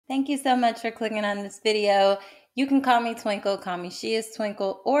Thank you so much for clicking on this video. You can call me Twinkle, call me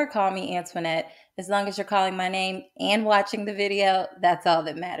SheIsTwinkle, or call me Antoinette. As long as you're calling my name and watching the video, that's all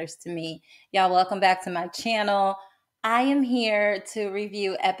that matters to me. Y'all, welcome back to my channel. I am here to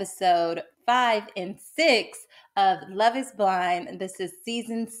review episode 5 and 6 of Love is Blind. This is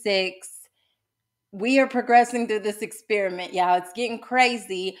season 6. We are progressing through this experiment, y'all. It's getting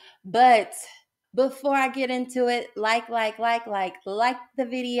crazy, but before I get into it, like the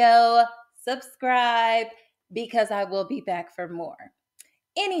video, subscribe, because I will be back for more.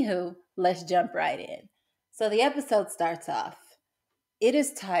 Anywho, let's jump right in. So the episode starts off. It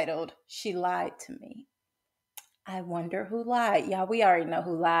is titled, She Lied to Me. I wonder who lied. Y'all, we already know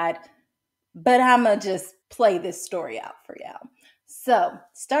who lied, but I'ma just play this story out for y'all. So,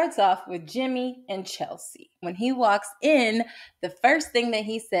 starts off with Jimmy and Chelsea. When he walks in, the first thing that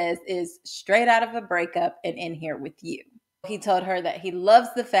he says is straight out of a breakup and in here with you. He told her that he loves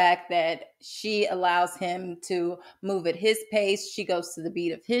the fact that she allows him to move at his pace. She goes to the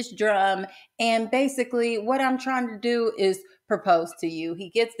beat of his drum. And basically, what I'm trying to do is propose to you. He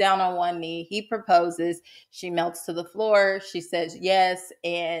gets down on one knee. He proposes. She melts to the floor. She says yes.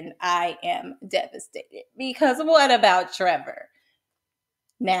 And I am devastated because what about Trevor?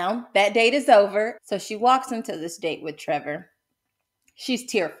 Now, that date is over, so she walks into this date with Trevor. She's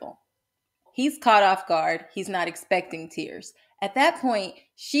tearful. He's caught off guard. He's not expecting tears. At that point,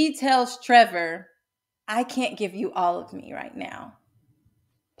 she tells Trevor, I can't give you all of me right now.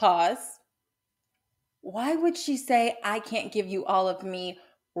 Pause. Why would she say, I can't give you all of me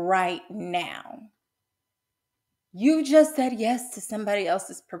right now? You just said yes to somebody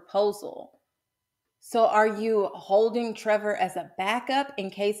else's proposal. So are you holding Trevor as a backup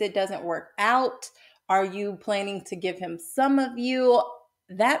in case it doesn't work out? Are you planning to give him some of you?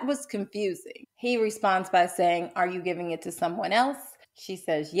 That was confusing. He responds by saying, are you giving it to someone else? She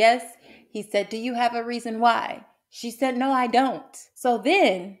says, yes. He said, do you have a reason why? She said, no, I don't. So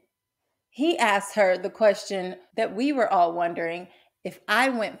then he asked her the question that we were all wondering, if I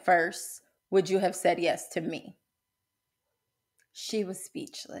went first, would you have said yes to me? She was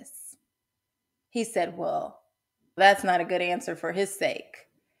speechless. He said, well, that's not a good answer for his sake.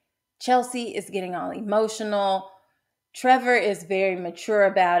 Chelsea is getting all emotional. Trevor is very mature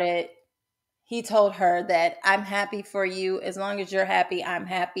about it. He told her that I'm happy for you. As long as you're happy, I'm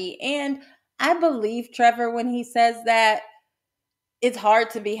happy. And I believe Trevor when he says that. It's hard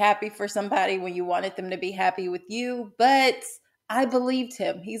to be happy for somebody when you wanted them to be happy with you, but I believed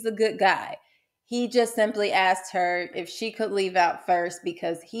him. He's a good guy. He just simply asked her if she could leave out first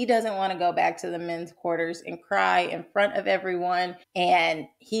because he doesn't want to go back to the men's quarters and cry in front of everyone. And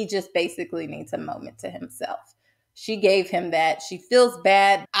he just basically needs a moment to himself. She gave him that. She feels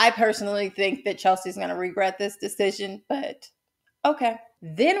bad. I personally think that Chelsea's going to regret this decision, but okay.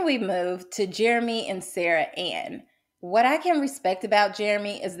 Then we move to Jeramey and Sarah Ann. What I can respect about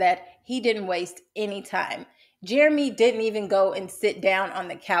Jeramey is that he didn't waste any time. Jeramey didn't even go and sit down on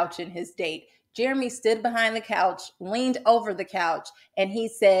the couch in his date. Jeramey stood behind the couch, leaned over the couch, and he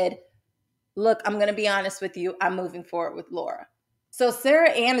said, look, I'm going to be honest with you. I'm moving forward with Laura. So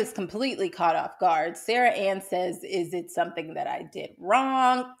Sarah Ann is completely caught off guard. Sarah Ann says, is it something that I did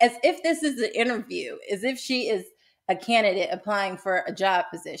wrong? As if this is an interview, as if she is a candidate applying for a job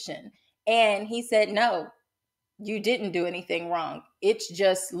position. And he said, no, you didn't do anything wrong. It's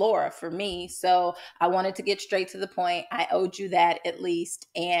just Laura for me. So I wanted to get straight to the point. I owed you that at least.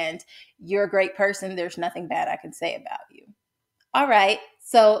 And you're a great person. There's nothing bad I can say about you. All right.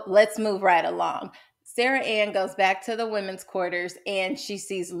 So let's move right along. Sarah Ann goes back to the women's quarters and she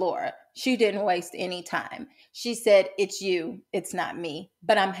sees Laura. She didn't waste any time. She said, it's you. It's not me,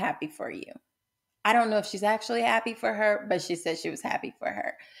 but I'm happy for you. I don't know if she's actually happy for her, but she said she was happy for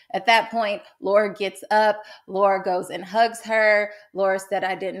her. At that point, Laura gets up. Laura goes and hugs her. Laura said,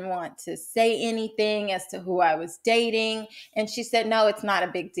 I didn't want to say anything as to who I was dating. And she said, no, it's not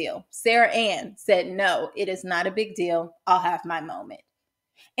a big deal. Sarah Ann said, no, it is not a big deal. I'll have my moment.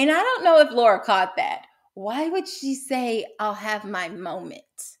 And I don't know if Laura caught that. Why would she say, I'll have my moment?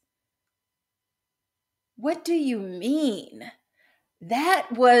 What do you mean? That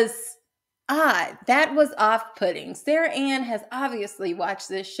was odd. That was off-putting. Sarah Ann has obviously watched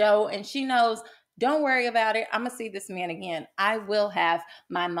this show and she knows, don't worry about it. I'm going to see this man again. I will have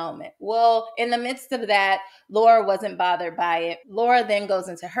my moment. Well, in the midst of that, Laura wasn't bothered by it. Laura then goes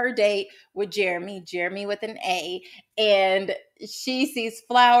into her date with Jeramey with an A, and she sees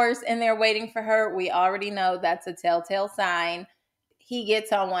flowers and they're waiting for her. We already know that's a telltale sign. He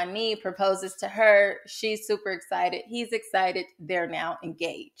gets on one knee, proposes to her. She's super excited. He's excited. They're now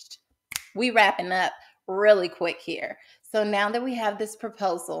engaged. We wrapping up really quick here. So now that we have this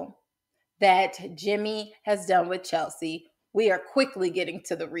proposal that Jeramey has done with Chelsea, we are quickly getting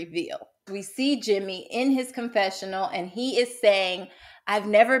to the reveal. We see Jeramey in his confessional, and he is saying, I've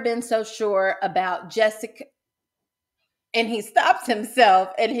never been so sure about Jessica. And he stops himself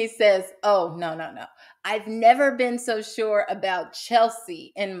and he says, oh, no, no, no. I've never been so sure about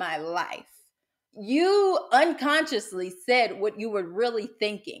Chelsea in my life. You unconsciously said what you were really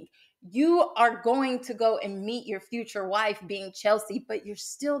thinking. You are going to go and meet your future wife being Chelsea, but you're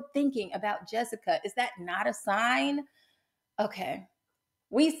still thinking about Jessica. Is that not a sign? Okay.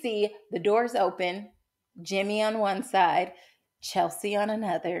 We see the doors open, Jeramey on one side, Chelsea on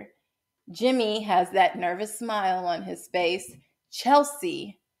another. Jeramey has that nervous smile on his face.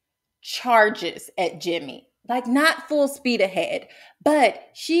 Chelsea charges at Jeramey, like not full speed ahead, but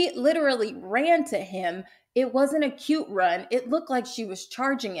she literally ran to him. It wasn't a cute run. It looked like she was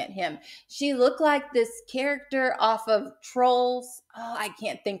charging at him. She looked like this character off of Trolls. Oh, I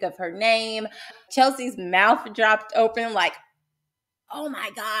can't think of her name. Chelsea's mouth dropped open like, oh my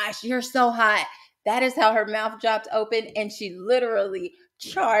gosh, you're so hot. That is how her mouth dropped open. And she literally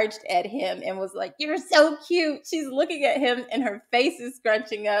charged at him and was like, you're so cute. She's looking at him and her face is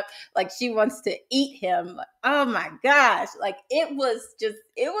scrunching up like she wants to eat him. Oh my gosh. Like it was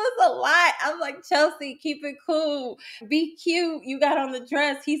a lot. I was like, Chelsea, keep it cool. Be cute. You got on the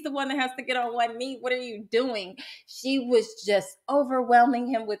dress. He's the one that has to get on one knee. What are you doing? She was just overwhelming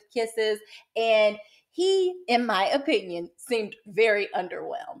him with kisses. And he, in my opinion, seemed very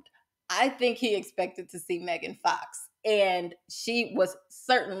underwhelmed. I think he expected to see Megan Fox, and she was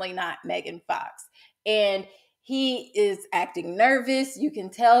certainly not Megan Fox. And he is acting nervous. You can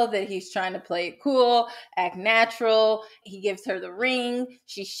tell that he's trying to play it cool, act natural. He gives her the ring.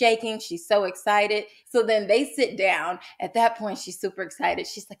 She's shaking. She's so excited. So then they sit down. At that point, she's super excited.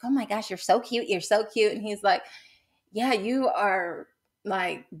 She's like, oh my gosh, you're so cute. You're so cute. And he's like, yeah, you are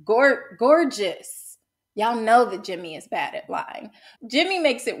like gorgeous. Y'all know that Jeramey is bad at lying. Jeramey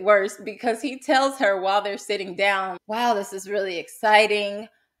makes it worse because he tells her while they're sitting down, wow, this is really exciting.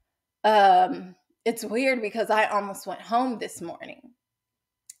 It's weird because I almost went home this morning.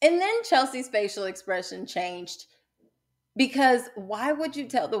 And then Chelsea's facial expression changed because why would you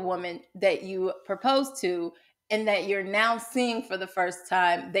tell the woman that you proposed to and that you're now seeing for the first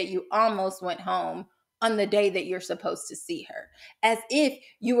time that you almost went home on the day that you're supposed to see her, as if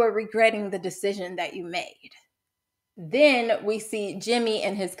you were regretting the decision that you made? Then we see Jeramey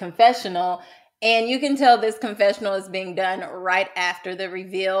in his confessional, and you can tell this confessional is being done right after the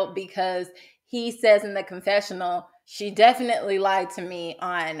reveal because he says in the confessional, she definitely lied to me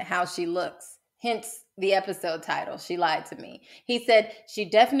on how she looks. Hence the episode title, She Lied to Me. He said, she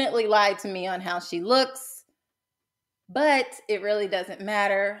definitely lied to me on how she looks. But it really doesn't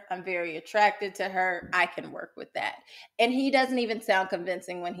matter. I'm very attracted to her. I can work with that. And he doesn't even sound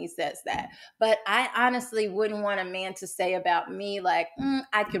convincing when he says that. But I honestly wouldn't want a man to say about me like,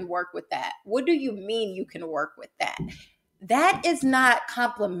 I can work with that. What do you mean you can work with that? That is not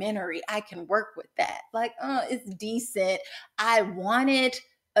complimentary. I can work with that. Like, it's decent. I wanted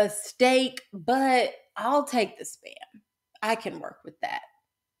a steak, but I'll take the Spam. I can work with that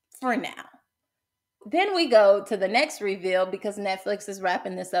for now. Then we go to the next reveal because Netflix is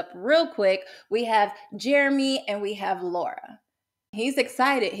wrapping this up real quick. We have Jeramey and we have Laura. He's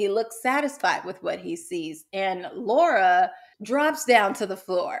excited. He looks satisfied with what he sees. And Laura drops down to the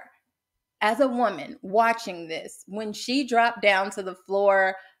floor. As a woman watching this, when she dropped down to the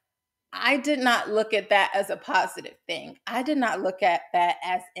floor, I did not look at that as a positive thing. I did not look at that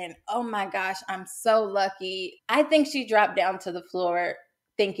as an, oh my gosh, I'm so lucky. I think she dropped down to the floor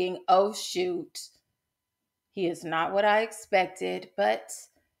thinking, oh shoot, he is not what I expected, but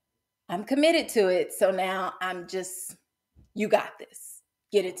I'm committed to it. So now you got this.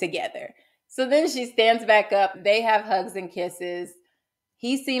 Get it together. So then she stands back up. They have hugs and kisses.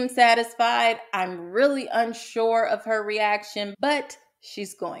 He seems satisfied. I'm really unsure of her reaction, but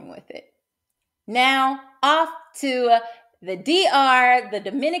she's going with it. Now, off to the DR, the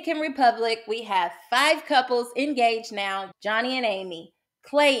Dominican Republic. We have 5 couples engaged now. Johnny and Amy,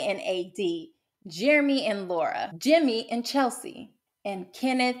 Clay and AD, Jeramey and Laura, Jimmy and Chelsea, and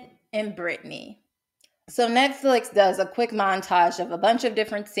Kenneth and Brittany. So Netflix does a quick montage of a bunch of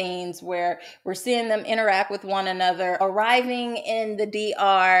different scenes where we're seeing them interact with one another, arriving in the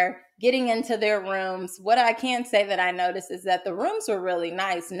DR, getting into their rooms. What I can say that I noticed is that the rooms were really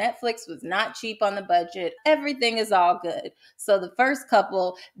nice. Netflix was not cheap on the budget. Everything is all good. So the first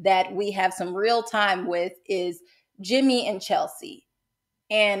couple that we have some real time with is Jimmy and Chelsea.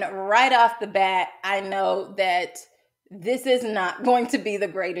 And right off the bat, I know that this is not going to be the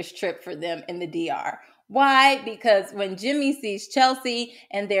greatest trip for them in the DR. Why? Because when Jimmy sees Chelsea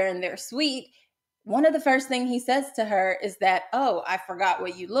and they're in their suite, one of the first things he says to her is that, oh, I forgot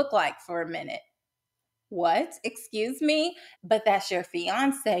what you look like for a minute. What? Excuse me? But that's your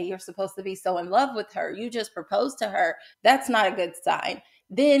fiance. You're supposed to be so in love with her. You just proposed to her. That's not a good sign.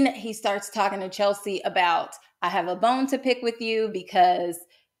 Then he starts talking to Chelsea about, I have a bone to pick with you because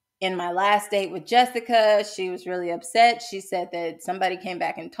in my last date with Jessica, she was really upset. She said that somebody came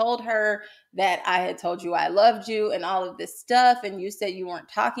back and told her that I had told you I loved you and all of this stuff. And you said you weren't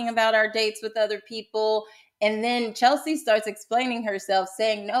talking about our dates with other people. And then Chelsea starts explaining herself,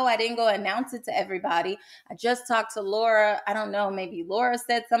 saying, no, I didn't go announce it to everybody. I just talked to Laura. I don't know, maybe Laura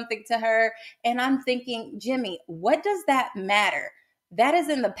said something to her. And I'm thinking, Jimmy, what does that matter? That is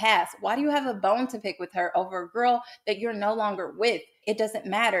in the past. Why do you have a bone to pick with her over a girl that you're no longer with? It doesn't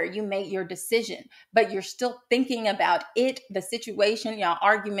matter. You made your decision, but you're still thinking about it, the situation, your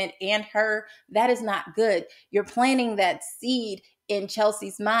argument, and her. That is not good. You're planting that seed in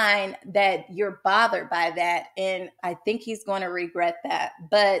Chelsea's mind that you're bothered by that. And I think he's going to regret that,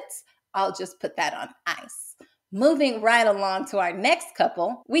 but I'll just put that on ice. Moving right along to our next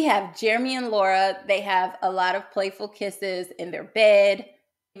couple, we have Jeramey and Laura. They have a lot of playful kisses in their bed.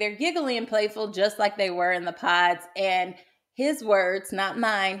 They're giggly and playful just like they were in the pods. And his words, not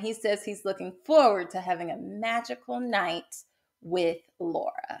mine, he says he's looking forward to having a magical night with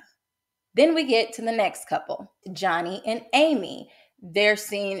Laura. Then we get to the next couple, Johnny and Amy. Their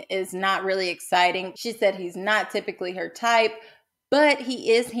scene is not really exciting. She said he's not typically her type, but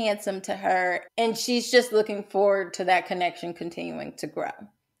he is handsome to her, and she's just looking forward to that connection continuing to grow.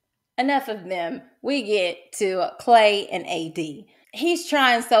 Enough of them. We get to Clay and AD. He's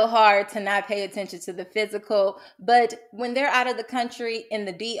trying so hard to not pay attention to the physical, but when they're out of the country in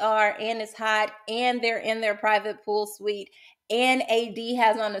the DR and it's hot and they're in their private pool suite and AD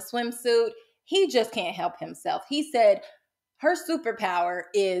has on a swimsuit, he just can't help himself. He said her superpower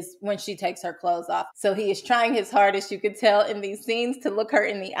is when she takes her clothes off. So he is trying his hardest, you could tell in these scenes, to look her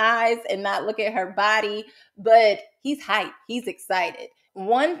in the eyes and not look at her body, but he's hyped. He's excited.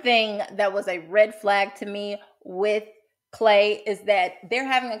 One thing that was a red flag to me with Clay is that they're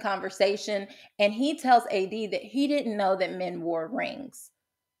having a conversation and he tells AD that he didn't know that men wore rings.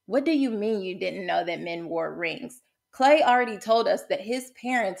 What do you mean you didn't know that men wore rings? Clay already told us that his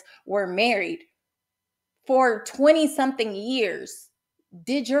parents were married for 20-something years.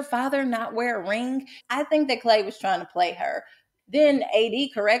 Did your father not wear a ring? I think that Clay was trying to play her. Then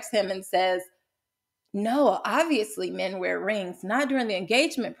AD corrects him and says, no, obviously men wear rings, not during the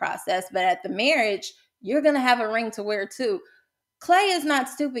engagement process, but at the marriage, you're going to have a ring to wear too. Clay is not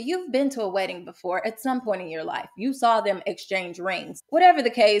stupid. You've been to a wedding before at some point in your life. You saw them exchange rings. Whatever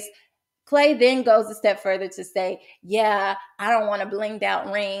the case, Clay then goes a step further to say, yeah, I don't want a blinged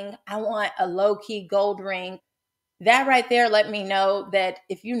out ring. I want a low-key gold ring. That right there let me know that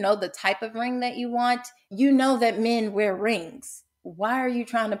if you know the type of ring that you want, you know that men wear rings. Why are you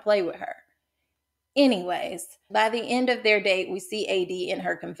trying to play with her? Anyways, by the end of their date, we see AD in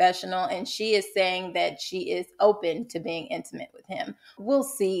her confessional, and she is saying that she is open to being intimate with him. We'll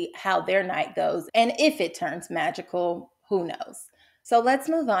see how their night goes, and if it turns magical, who knows? So let's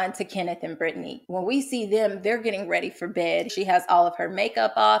move on to Kenneth and Brittany. When we see them, they're getting ready for bed. She has all of her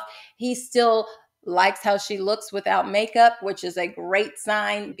makeup off. He still likes how she looks without makeup, which is a great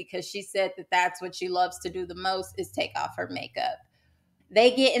sign because she said that that's what she loves to do the most is take off her makeup.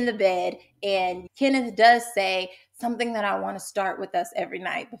 They get in the bed, and Kenneth does say something that I want to start with us every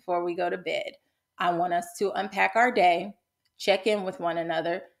night before we go to bed. I want us to unpack our day, check in with one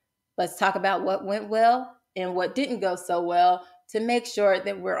another. Let's talk about what went well and what didn't go so well to make sure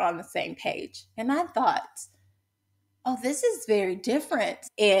that we're on the same page. And I thought, oh, this is very different.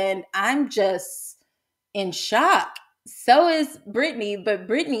 And I'm just in shock. So is Brittany, but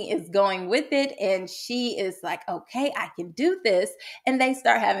Brittany is going with it and she is like, okay, I can do this. And they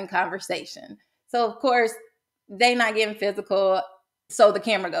start having conversation. So of course, they not getting physical. So the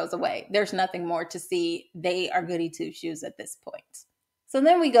camera goes away. There's nothing more to see. They are goody two shoes at this point. So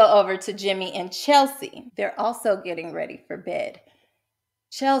then we go over to Jimmy and Chelsea. They're also getting ready for bed.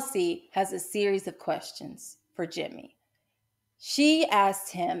 Chelsea has a series of questions for Jimmy. She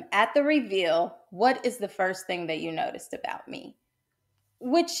asked him at the reveal, what is the first thing that you noticed about me?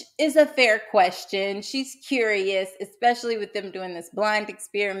 Which is a fair question. She's curious, especially with them doing this blind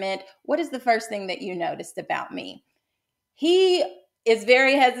experiment. What is the first thing that you noticed about me? He is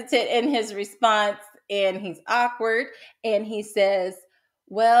very hesitant in his response and he's awkward. And he says,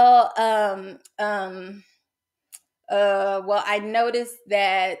 well, I noticed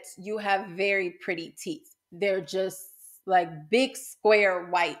that you have very pretty teeth. They're just like big square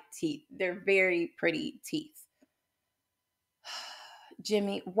white teeth. They're very pretty teeth.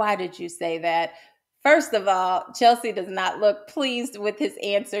 Jimmy, why did you say that? First of all, Chelsea does not look pleased with his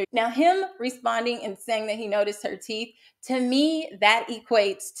answer. Now, him responding and saying that he noticed her teeth, to me, that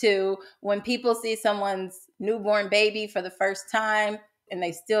equates to when people see someone's newborn baby for the first time and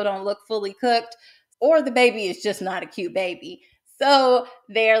they still don't look fully cooked, or the baby is just not a cute baby. So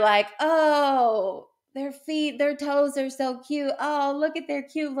they're like, oh, their feet, their toes are so cute. Oh, look at their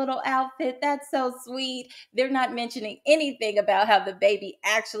cute little outfit. That's so sweet. They're not mentioning anything about how the baby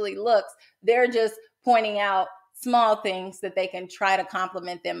actually looks. They're just pointing out small things that they can try to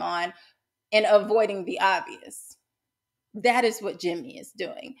compliment them on and avoiding the obvious. That is what Jimmy is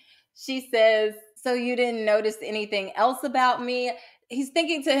doing. She says, so you didn't notice anything else about me? He's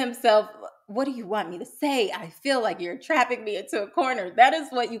thinking to himself, what do you want me to say? I feel like you're trapping me into a corner. That is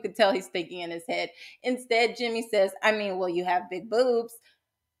what you could tell he's thinking in his head. Instead, Jimmy says, I mean, well, you have big boobs.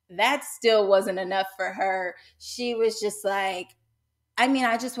 That still wasn't enough for her. She was just like, I mean,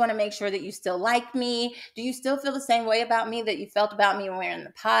 I just want to make sure that you still like me. Do you still feel the same way about me that you felt about me when we were in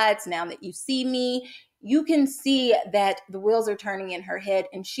the pods now that you see me? You can see that the wheels are turning in her head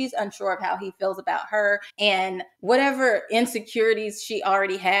and she's unsure of how he feels about her. And whatever insecurities she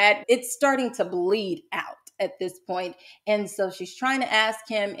already had, it's starting to bleed out at this point. And so she's trying to ask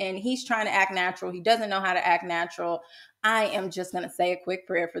him and he's trying to act natural. He doesn't know how to act natural. I am just going to say a quick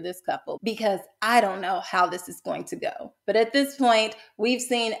prayer for this couple because I don't know how this is going to go. But at this point, we've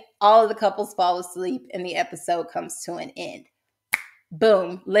seen all of the couples fall asleep and the episode comes to an end.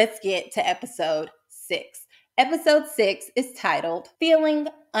 Boom, let's get to episode 6. Episode 6 is titled Feeling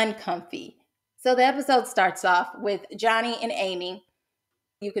Uncomfy. So the episode starts off with Johnny and Amy.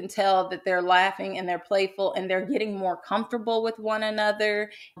 You can tell that they're laughing and they're playful and they're getting more comfortable with one another.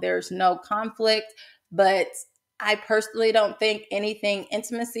 There's no conflict, but I personally don't think anything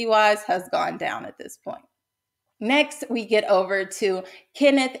intimacy-wise has gone down at this point. Next, we get over to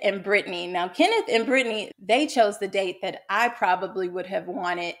Kenneth and Brittany. Now, Kenneth and Brittany, they chose the date that I probably would have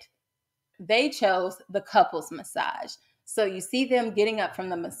wanted. They chose the couples massage. So you see them getting up from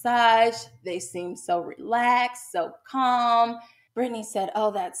the massage. They seem so relaxed, so calm. Brittany said,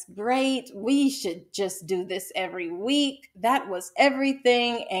 oh, that's great. We should just do this every week. That was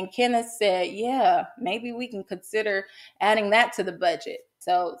everything. And Kenneth said, yeah, maybe we can consider adding that to the budget.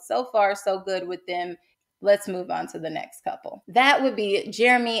 So far, so good with them. Let's move on to the next couple. That would be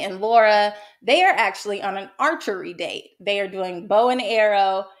Jeramey and Laura. They are actually on an archery date. They are doing bow and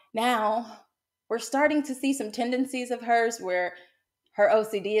arrow. Now, we're starting to see some tendencies of hers where her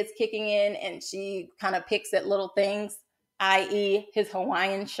OCD is kicking in and she kind of picks at little things, i.e. his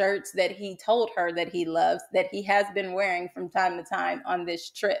Hawaiian shirts that he told her that he loves, that he has been wearing from time to time on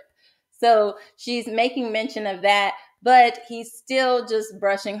this trip. So she's making mention of that, but he's still just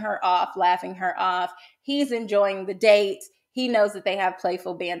brushing her off, laughing her off. He's enjoying the date. He knows that they have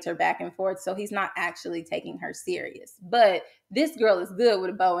playful banter back and forth, so he's not actually taking her serious. But this girl is good with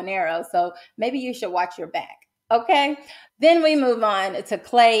a bow and arrow, so maybe you should watch your back, okay? Then we move on to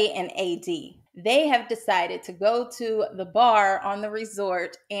Clay and AD. They have decided to go to the bar on the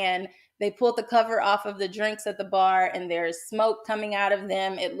resort and they pulled the cover off of the drinks at the bar and there's smoke coming out of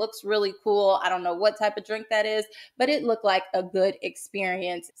them. It looks really cool. I don't know what type of drink that is, but it looked like a good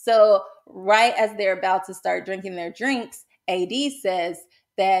experience. So right as they're about to start drinking their drinks, AD says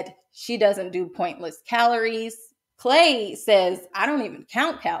that she doesn't do pointless calories. Clay says, I don't even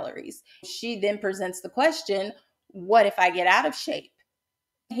count calories. She then presents the question, what if I get out of shape?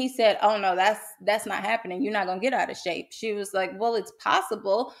 He said, oh no, that's not happening. You're not going to get out of shape. She was like, well, it's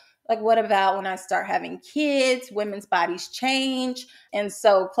possible. Like, what about when I start having kids? Women's bodies change. And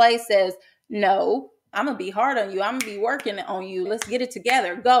so Clay says, no, I'm going to be hard on you. I'm going to be working on you. Let's get it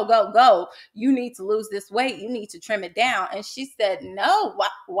together. Go, go, go. You need to lose this weight. You need to trim it down. And she said, no,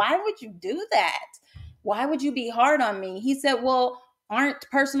 why would you do that? Why would you be hard on me? He said, well, aren't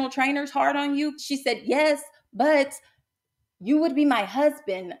personal trainers hard on you? She said, yes, but you would be my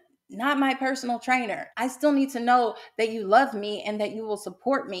husband, not my personal trainer. I still need to know that you love me and that you will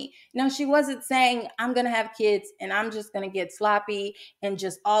support me. Now, she wasn't saying I'm going to have kids and I'm just going to get sloppy and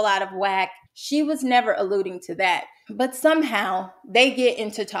just all out of whack. She was never alluding to that. But somehow they get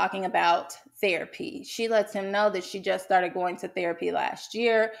into talking about therapy. She lets him know that she just started going to therapy last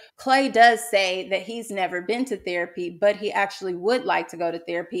year. Clay does say that he's never been to therapy, but he actually would like to go to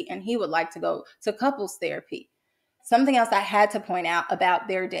therapy and he would like to go to couples therapy. Something else I had to point out about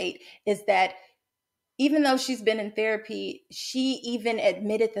their date is that even though she's been in therapy, she even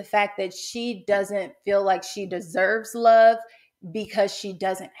admitted the fact that she doesn't feel like she deserves love because she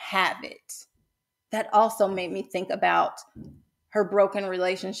doesn't have it. that also made me think about her broken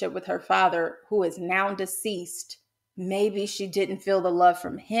relationship with her father, who is now deceased. Maybe she didn't feel the love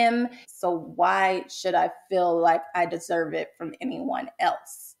from him, so why should I feel like I deserve it from anyone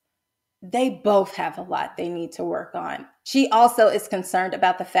else? They both have a lot they need to work on. She also is concerned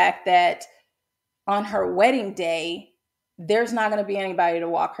about the fact that on her wedding day, there's not going to be anybody to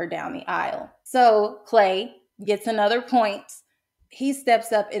walk her down the aisle. So Clay gets another point. He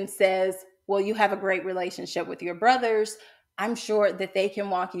steps up and says, well, you have a great relationship with your brothers. I'm sure that they can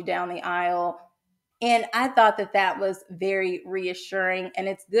walk you down the aisle. And I thought that that was very reassuring. And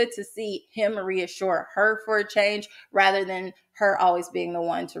it's good to see him reassure her for a change rather than her always being the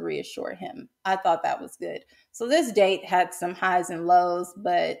one to reassure him. I thought that was good. So this date had some highs and lows,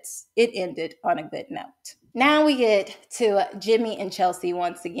 but it ended on a good note. Now we get to Jimmy and Chelsea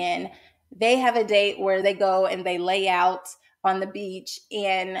once again. They have a date where they go and they lay out on the beach,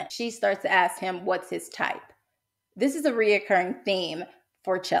 and she starts to ask him what's his type. This is a reoccurring theme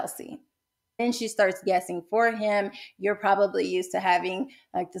for Chelsea. Then she starts guessing for him. You're probably used to having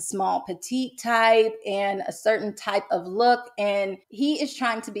like the small petite type and a certain type of look. And he is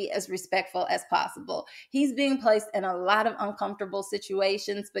trying to be as respectful as possible. He's being placed in a lot of uncomfortable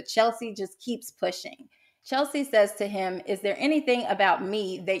situations, but Chelsea just keeps pushing. Chelsea says to him, is there anything about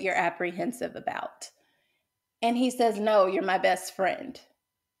me that you're apprehensive about? And he says, no, you're my best friend.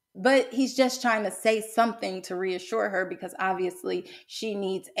 But he's just trying to say something to reassure her because obviously she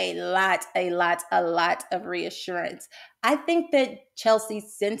needs a lot of reassurance. I think that Chelsea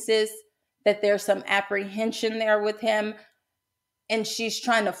senses that there's some apprehension there with him, and she's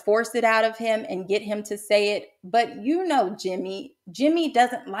trying to force it out of him and get him to say it. But you know Jimmy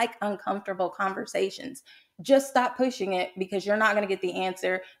doesn't like uncomfortable conversations. Just stop pushing it because you're not going to get the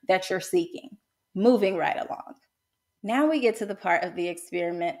answer that you're seeking. Moving right along. Now we get to the part of the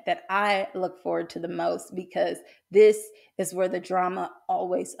experiment that I look forward to the most because this is where the drama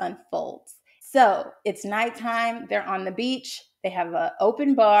always unfolds. So it's nighttime. They're on the beach. They have an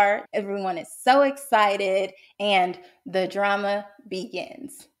open bar. Everyone is so excited and the drama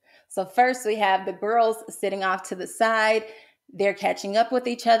begins. So first we have the girls sitting off to the side. They're catching up with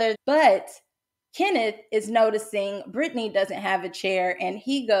each other, but Kenneth is noticing Brittany doesn't have a chair, and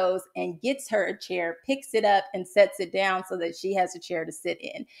he goes and gets her a chair, picks it up and sets it down so that she has a chair to sit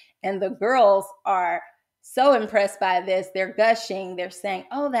in. And the girls are so impressed by this. They're gushing. They're saying,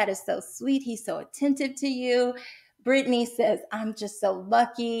 oh, that is so sweet. He's so attentive to you. Brittany says, I'm just so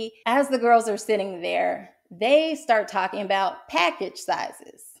lucky. As the girls are sitting there, they start talking about package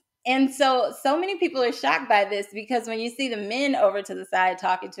sizes. And so many people are shocked by this because when you see the men over to the side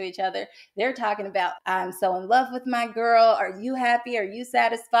talking to each other, they're talking about, I'm so in love with my girl. Are you happy? Are you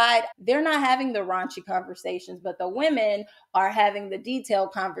satisfied? They're not having the raunchy conversations, but the women are having the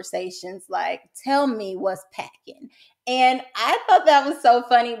detailed conversations like, tell me what's packing. And I thought that was so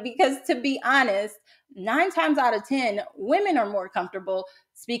funny because, to be honest, 9 times out of 10, women are more comfortable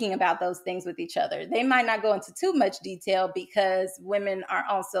speaking about those things with each other. They might not go into too much detail because women are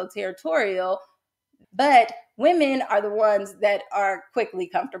also territorial, but women are the ones that are quickly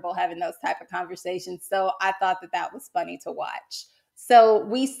comfortable having those type of conversations. So I thought that that was funny to watch. So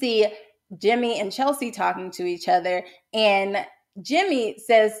we see Jimmy and Chelsea talking to each other, and Jimmy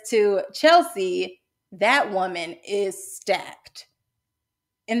says to Chelsea, that woman is stacked.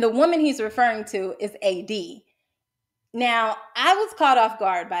 And the woman he's referring to is AD. Now, I was caught off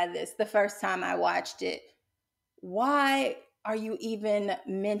guard by this the first time I watched it. Why are you even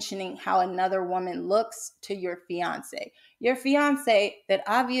mentioning how another woman looks to your fiance? Your fiance that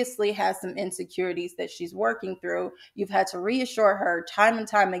obviously has some insecurities that she's working through. You've had to reassure her time and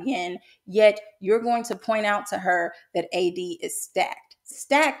time again, yet you're going to point out to her that AD is stacked.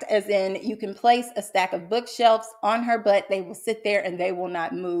 Stacked as in you can place a stack of bookshelves on her butt. They will sit there and they will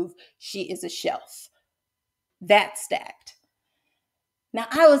not move. She is a shelf. That's stacked. Now,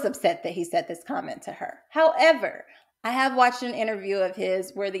 I was upset that he said this comment to her. However, I have watched an interview of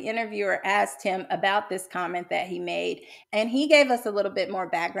his where the interviewer asked him about this comment that he made, and he gave us a little bit more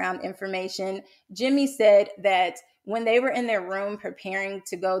background information. Jimmy said that when they were in their room preparing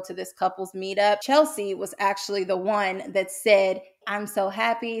to go to this couple's meetup, Chelsea was actually the one that said, I'm so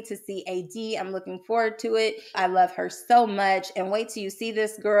happy to see AD. I'm looking forward to it. I love her so much. And wait till you see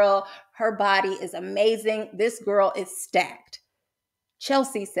this girl. Her body is amazing. This girl is stacked.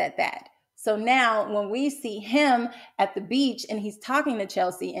 Chelsea said that. So now when we see him at the beach and he's talking to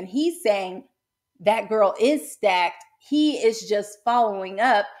Chelsea and he's saying that girl is stacked, he is just following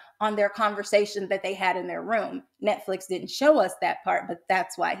up on their conversation that they had in their room. Netflix didn't show us that part, but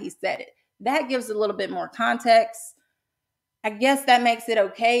that's why he said it. That gives a little bit more context. I guess that makes it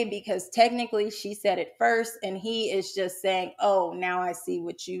okay because technically she said it first and he is just saying, oh, now I see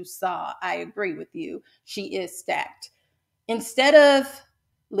what you saw. I agree with you. She is stacked. Instead of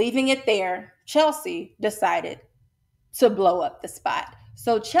leaving it there, Chelsea decided to blow up the spot.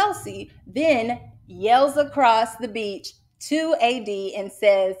 So Chelsea then yells across the beach to AD and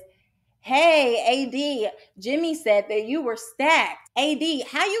says, hey, AD, Jimmy said that you were stacked. AD,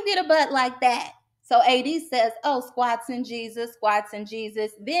 how you get a butt like that? So AD says, oh, squats in Jesus, squats in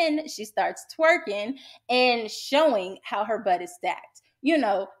Jesus. Then she starts twerking and showing how her butt is stacked. You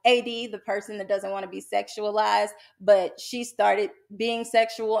know, AD, the person that doesn't want to be sexualized, but she started being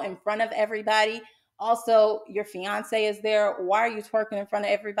sexual in front of everybody. Also, your fiance is there. Why are you twerking in front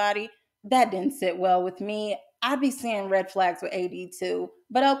of everybody? That didn't sit well with me. I'd be seeing red flags with AD too,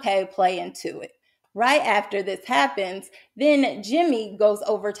 but okay, play into it. Right after this happens, then Jimmy goes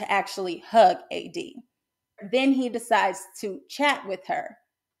over to actually hug AD. Then he decides to chat with her.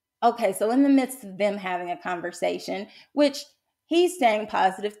 Okay, so in the midst of them having a conversation, which he's saying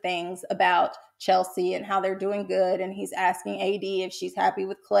positive things about Chelsea and how they're doing good, and he's asking AD if she's happy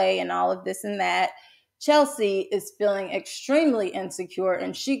with Clay and all of this and that. Chelsea is feeling extremely insecure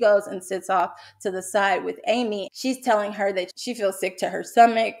and she goes and sits off to the side with Amy. She's telling her that she feels sick to her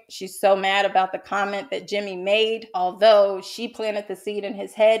stomach. She's so mad about the comment that Jimmy made, although she planted the seed in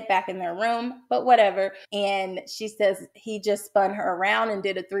his head back in their room, but whatever. And she says he just spun her around and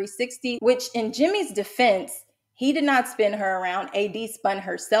did a 360, which in Jimmy's defense, he did not spin her around. AD spun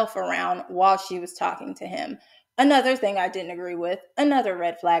herself around while she was talking to him. Another thing I didn't agree with, another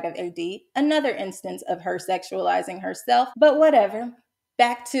red flag of AD, another instance of her sexualizing herself, but whatever.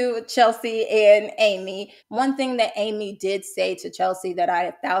 Back to Chelsea and Amy. One thing that Amy did say to Chelsea that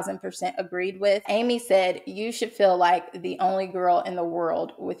I 1000% agreed with, Amy said, you should feel like the only girl in the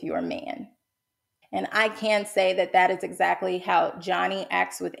world with your man. And I can say that that is exactly how Johnny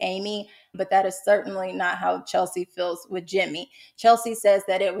acts with Amy, but that is certainly not how Chelsea feels with Jimmy. Chelsea says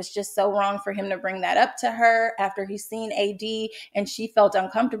that it was just so wrong for him to bring that up to her after he's seen AD and she felt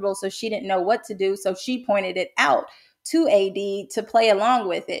uncomfortable, so she didn't know what to do. So she pointed it out to AD to play along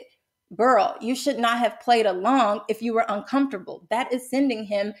with it. Girl, you should not have played along if you were uncomfortable. That is sending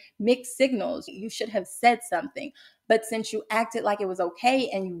him mixed signals. You should have said something. But since you acted like it was okay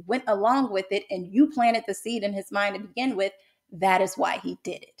and you went along with it and you planted the seed in his mind to begin with, that is why he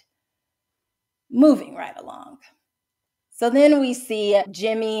did it. Moving right along. So then we see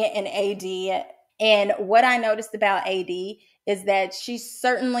Jimmy and AD. And what I noticed about AD is that she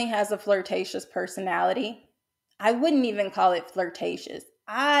certainly has a flirtatious personality. I wouldn't even call it flirtatious.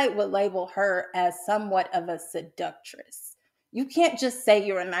 I would label her as somewhat of a seductress. You can't just say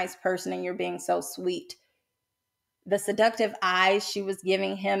you're a nice person and you're being so sweet. The seductive eyes she was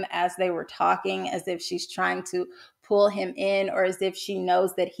giving him as they were talking, as if she's trying to pull him in or as if she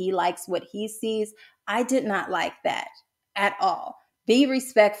knows that he likes what he sees. I did not like that at all. Be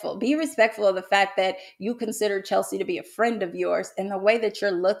respectful. Be respectful of the fact that you consider Chelsea to be a friend of yours, and the way that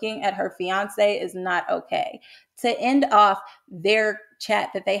you're looking at her fiance is not okay. To end off their chat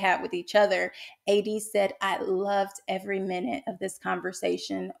that they had with each other, AD said, I loved every minute of this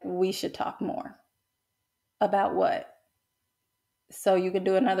conversation. We should talk more. About what? So you could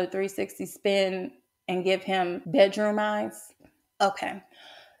do another 360 spin and give him bedroom eyes? Okay.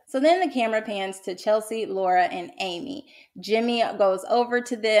 So then the camera pans to Chelsea, Laura, and Amy. Jimmy goes over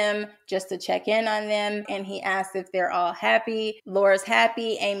to them just to check in on them, and he asks if they're all happy. Laura's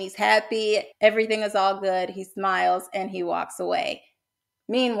happy, Amy's happy, everything is all good. He smiles and he walks away.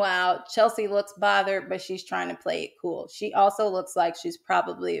 Meanwhile, Chelsea looks bothered, but she's trying to play it cool. She also looks like she's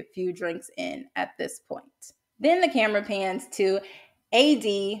probably a few drinks in at this point. Then the camera pans to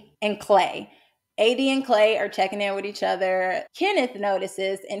AD and Clay. AD and Clay are checking in with each other. Kenneth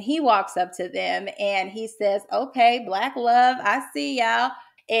notices and he walks up to them and he says, okay, black love, I see y'all.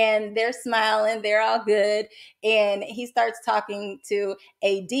 And they're smiling, they're all good. And he starts talking to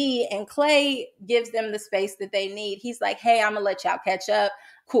AD and Clay gives them the space that they need. He's like, hey, I'm gonna let y'all catch up.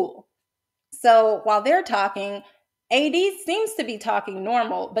 Cool. So while they're talking, AD seems to be talking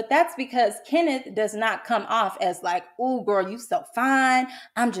normal, but that's because Kenneth does not come off as like, ooh, girl, you so fine.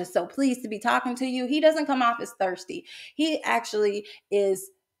 I'm just so pleased to be talking to you. He doesn't come off as thirsty. He actually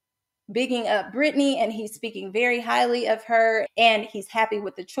is bigging up Brittany and he's speaking very highly of her and he's happy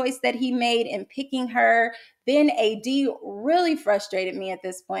with the choice that he made in picking her. Then AD really frustrated me at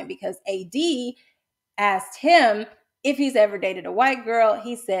this point because AD asked him if he's ever dated a white girl.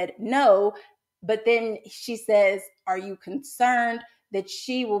 He said no, but then she says, are you concerned that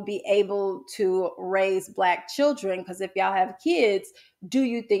she will be able to raise black children? Because if y'all have kids, do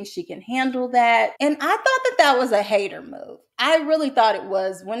you think she can handle that? And I thought that that was a hater move. I really thought it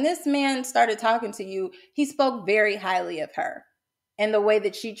was when this man started talking to you, he spoke very highly of her and the way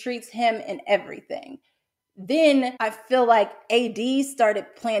that she treats him and everything. Then I feel like AD started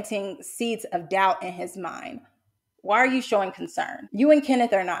planting seeds of doubt in his mind. Why are you showing concern? You and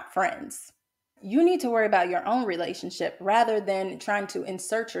Kenneth are not friends. You need to worry about your own relationship rather than trying to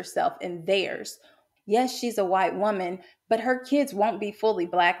insert yourself in theirs. Yes, she's a white woman, but her kids won't be fully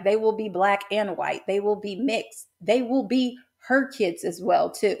black. They will be black and white. They will be mixed. They will be her kids as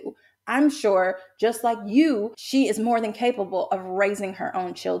well, too. I'm sure, just like you, she is more than capable of raising her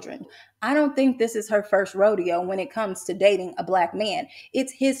own children. I don't think this is her first rodeo when it comes to dating a black man.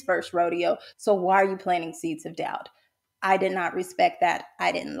 It's his first rodeo. So why are you planting seeds of doubt? I did not respect that.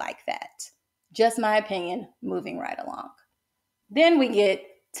 I didn't like that. Just my opinion, moving right along. Then we get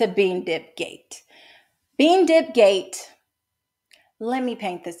to Bean Dip Gate. Bean Dip Gate, let me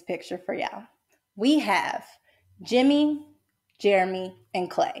paint this picture for y'all. We have Jimmy, Jeramey, and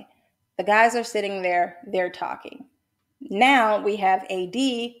Clay. The guys are sitting there, they're talking. Now we have AD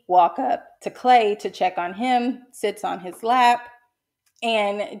walk up to Clay to check on him, sits on his lap,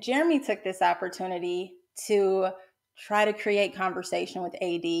 and Jeramey took this opportunity to try to create conversation with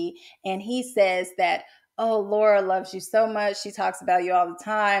AD, and he says that, oh, Laura loves you so much. She talks about you all the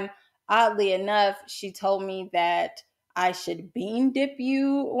time. Oddly enough, she told me that I should bean dip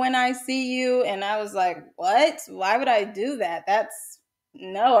you when I see you. And I was like, what? Why would I do that?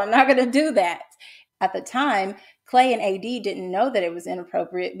 No, I'm not going to do that. At the time, Clay and AD didn't know that it was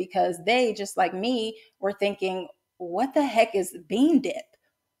inappropriate because they, just like me, were thinking, what the heck is bean dip?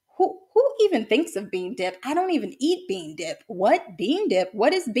 Who even thinks of bean dip? I don't even eat bean dip. What? Bean dip?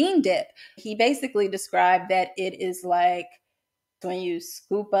 What is bean dip? He basically described that it is like when you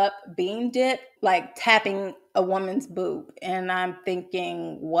scoop up bean dip, like tapping a woman's boob. And I'm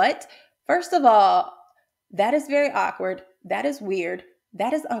thinking, what? First of all, that is very awkward. That is weird.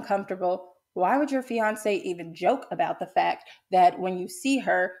 That is uncomfortable. Why would your fiance even joke about the fact that when you see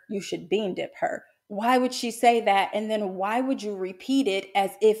her, you should bean dip her? Why would she say that? And then why would you repeat it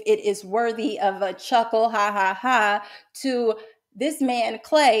as if it is worthy of a chuckle, ha, ha, ha, to this man,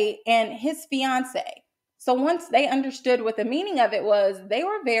 Clay, and his fiance? So once they understood what the meaning of it was, they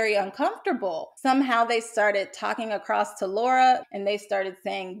were very uncomfortable. Somehow they started talking across to Laura and they started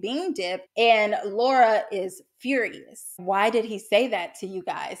saying bean dip, and Laura is furious. Why did he say that to you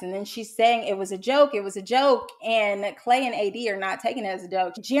guys? And then she's saying it was a joke. It was a joke. And Clay and AD are not taking it as a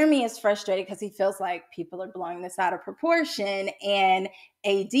joke. Jeramey is frustrated because he feels like people are blowing this out of proportion. And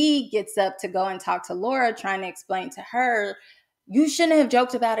AD gets up to go and talk to Laura, trying to explain to her, you shouldn't have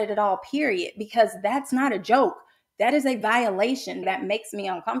joked about it at all, period, because that's not a joke. That is a violation that makes me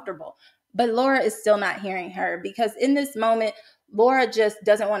uncomfortable. But Laura is still not hearing her because in this moment, Laura just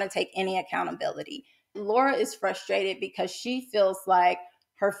doesn't want to take any accountability. Laura is frustrated because she feels like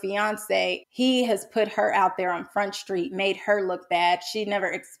her fiance, he has put her out there on Front Street, made her look bad. She never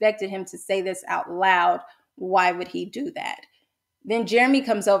expected him to say this out loud. Why would he do that? Then Jeramey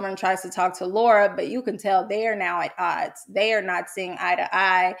comes over and tries to talk to Laura, but you can tell they are now at odds. They are not seeing eye to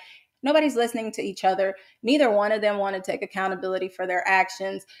eye. Nobody's listening to each other. Neither one of them want to take accountability for their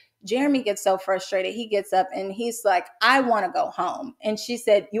actions. Jeramey gets so frustrated. He gets up and he's like, I want to go home. And she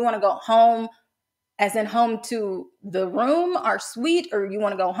said, you want to go home as in home to the room, our suite, or you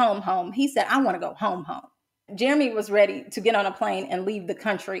want to go home? He said, I want to go home. Jeramey was ready to get on a plane and leave the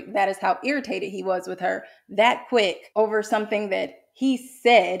country. That is how irritated he was with her that quick over something that he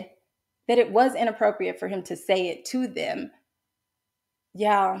said that it was inappropriate for him to say it to them.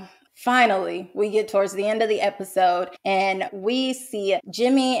 Yeah. Finally, we get towards the end of the episode and we see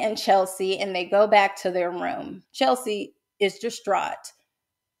Jimmy and Chelsea and they go back to their room. Chelsea is distraught.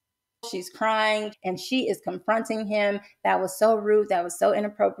 She's crying and she is confronting him. That was so rude. That was so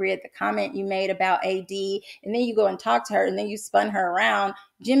inappropriate. The comment you made about AD. And then you go and talk to her and then you spun her around.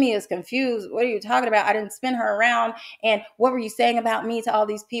 Jimmy is confused. What are you talking about? I didn't spin her around. And what were you saying about me to all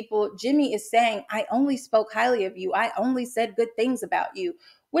these people? Jimmy is saying, I only spoke highly of you. I only said good things about you,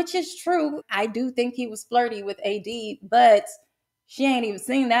 which is true. I do think he was flirty with AD, but she ain't even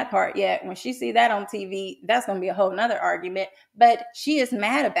seen that part yet. When she see that on TV, that's going to be a whole nother argument. But she is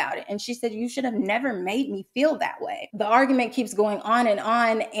mad about it. And she said, you should have never made me feel that way. The argument keeps going on.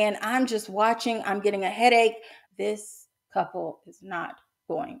 And I'm just watching. I'm getting a headache. This couple is not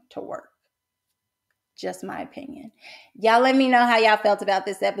going to work. Just my opinion. Y'all let me know how y'all felt about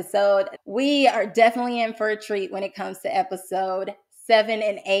this episode. We are definitely in for a treat when it comes to episode 7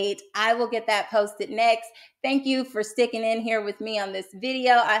 and 8. I will get that posted next. Thank you for sticking in here with me on this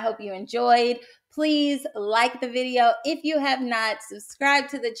video. I hope you enjoyed. Please like the video. If you have not, subscribe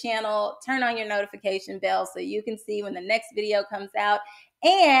to the channel, turn on your notification bell so you can see when the next video comes out.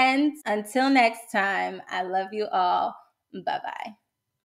 And until next time, I love you all. Bye-bye.